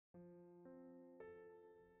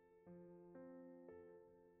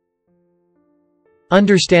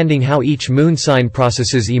Understanding how each moon sign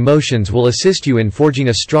processes emotions will assist you in forging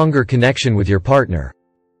a stronger connection with your partner.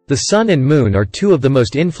 The Sun and Moon are two of the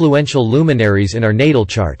most influential luminaries in our natal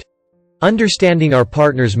chart. Understanding our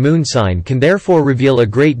partner's moon sign can therefore reveal a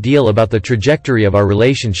great deal about the trajectory of our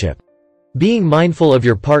relationship. Being mindful of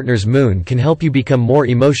your partner's moon can help you become more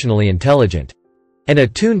emotionally intelligent and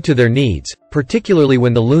attuned to their needs, particularly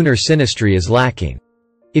when the lunar synastry is lacking.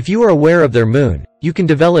 If you are aware of their moon, you can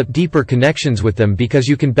develop deeper connections with them because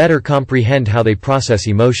you can better comprehend how they process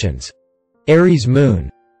emotions. Aries moon.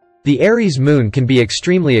 The Aries moon can be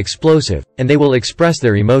extremely explosive, and they will express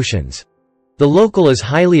their emotions. The local is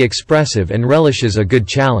highly expressive and relishes a good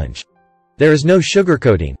challenge. There is no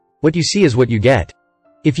sugarcoating. What you see is what you get.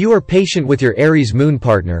 If you are patient with your Aries moon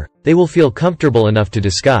partner, they will feel comfortable enough to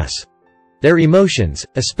discuss their emotions,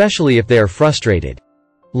 especially if they are frustrated.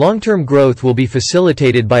 Long-term growth will be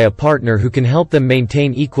facilitated by a partner who can help them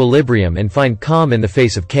maintain equilibrium and find calm in the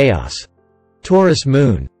face of chaos. Taurus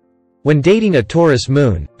moon. When dating a Taurus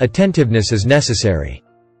moon, attentiveness is necessary.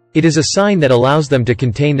 It is a sign that allows them to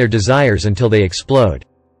contain their desires until they explode.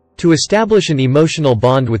 To establish an emotional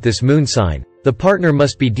bond with this moon sign, the partner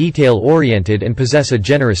must be detail-oriented and possess a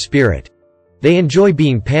generous spirit. They enjoy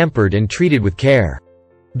being pampered and treated with care.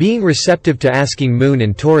 Being receptive to asking Moon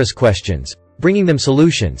and Taurus questions, bringing them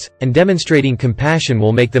solutions, and demonstrating compassion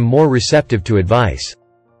will make them more receptive to advice.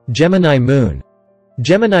 Gemini moon.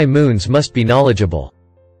 Gemini moons must be knowledgeable.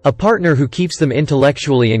 A partner who keeps them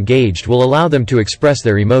intellectually engaged will allow them to express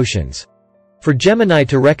their emotions. For Gemini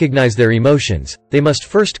to recognize their emotions, they must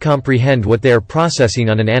first comprehend what they are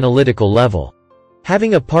processing on an analytical level.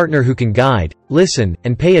 Having a partner who can guide, listen,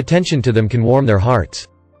 and pay attention to them can warm their hearts.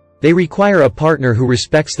 They require a partner who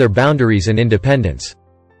respects their boundaries and independence.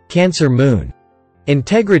 Cancer moon.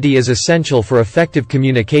 Integrity is essential for effective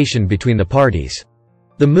communication between the parties.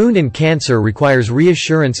 The moon in Cancer requires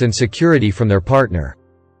reassurance and security from their partner.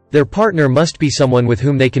 Their partner must be someone with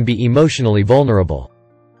whom they can be emotionally vulnerable.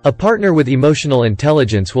 A partner with emotional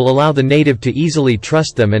intelligence will allow the native to easily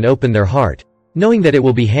trust them and open their heart, knowing that it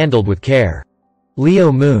will be handled with care.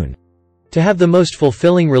 Leo moon. To have the most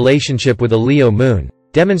fulfilling relationship with a Leo moon,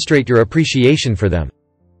 demonstrate your appreciation for them.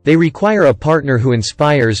 They require a partner who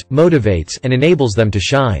inspires, motivates, and enables them to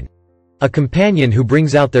shine. A companion who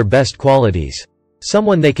brings out their best qualities.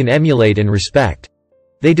 Someone they can emulate and respect.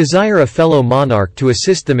 They desire a fellow monarch to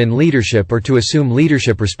assist them in leadership or to assume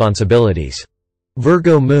leadership responsibilities.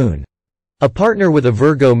 Virgo moon. A partner with a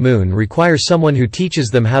Virgo moon requires someone who teaches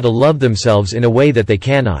them how to love themselves in a way that they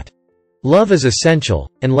cannot. Love is essential,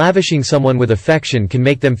 and lavishing someone with affection can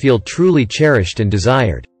make them feel truly cherished and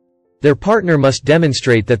desired. Their partner must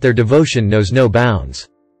demonstrate that their devotion knows no bounds.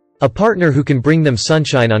 A partner who can bring them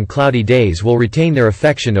sunshine on cloudy days will retain their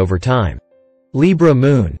affection over time. Libra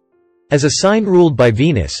moon. As a sign ruled by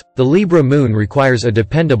Venus, the Libra moon requires a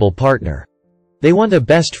dependable partner. They want a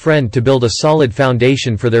best friend to build a solid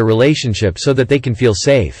foundation for their relationship so that they can feel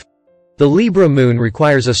safe. The Libra moon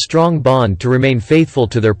requires a strong bond to remain faithful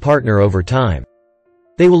to their partner over time.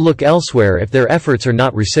 They will look elsewhere if their efforts are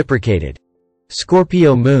not reciprocated.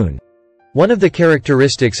 Scorpio moon. One of the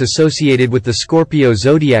characteristics associated with the Scorpio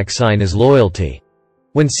zodiac sign is loyalty.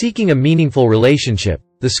 When seeking a meaningful relationship,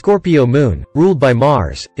 the Scorpio moon, ruled by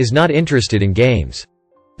Mars, is not interested in games.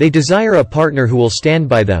 They desire a partner who will stand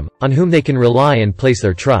by them, on whom they can rely and place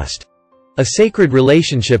their trust. A sacred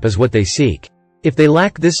relationship is what they seek. If they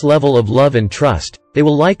lack this level of love and trust, they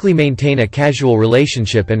will likely maintain a casual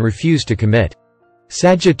relationship and refuse to commit.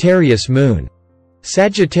 Sagittarius moon.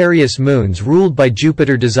 Sagittarius moons ruled by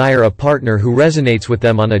Jupiter desire a partner who resonates with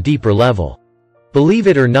them on a deeper level. Believe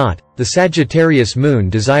it or not, the Sagittarius moon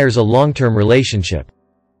desires a long-term relationship.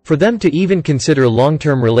 For them to even consider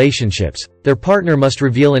long-term relationships, their partner must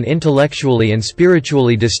reveal an intellectually and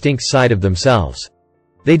spiritually distinct side of themselves.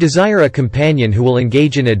 They desire a companion who will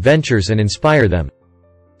engage in adventures and inspire them.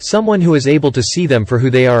 Someone who is able to see them for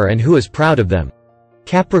who they are and who is proud of them.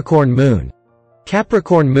 Capricorn moon.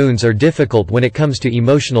 Capricorn moons are difficult when it comes to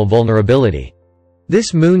emotional vulnerability.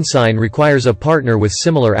 This moon sign requires a partner with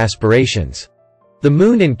similar aspirations. The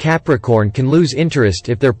moon in Capricorn can lose interest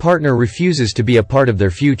if their partner refuses to be a part of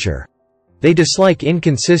their future. They dislike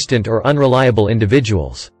inconsistent or unreliable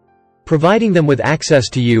individuals. Providing them with access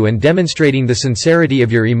to you and demonstrating the sincerity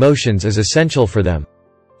of your emotions is essential for them.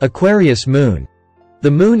 Aquarius moon.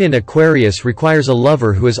 The moon in Aquarius requires a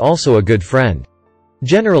lover who is also a good friend.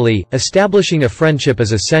 Generally, establishing a friendship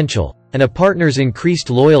is essential, and a partner's increased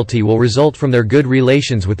loyalty will result from their good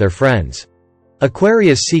relations with their friends.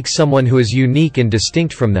 Aquarius seeks someone who is unique and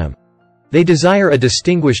distinct from them. They desire a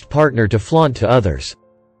distinguished partner to flaunt to others.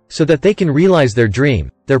 So that they can realize their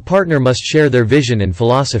dream, their partner must share their vision and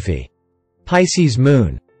philosophy. Pisces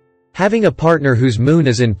moon. Having a partner whose moon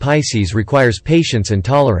is in Pisces requires patience and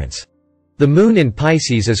tolerance. The moon in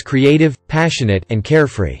Pisces is creative, passionate, and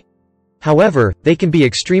carefree. However, they can be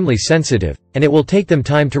extremely sensitive, and it will take them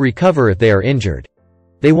time to recover if they are injured.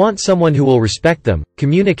 They want someone who will respect them,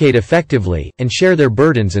 communicate effectively, and share their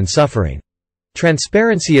burdens and suffering.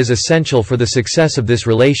 Transparency is essential for the success of this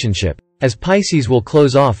relationship, as Pisces will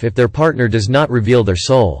close off if their partner does not reveal their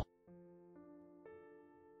soul.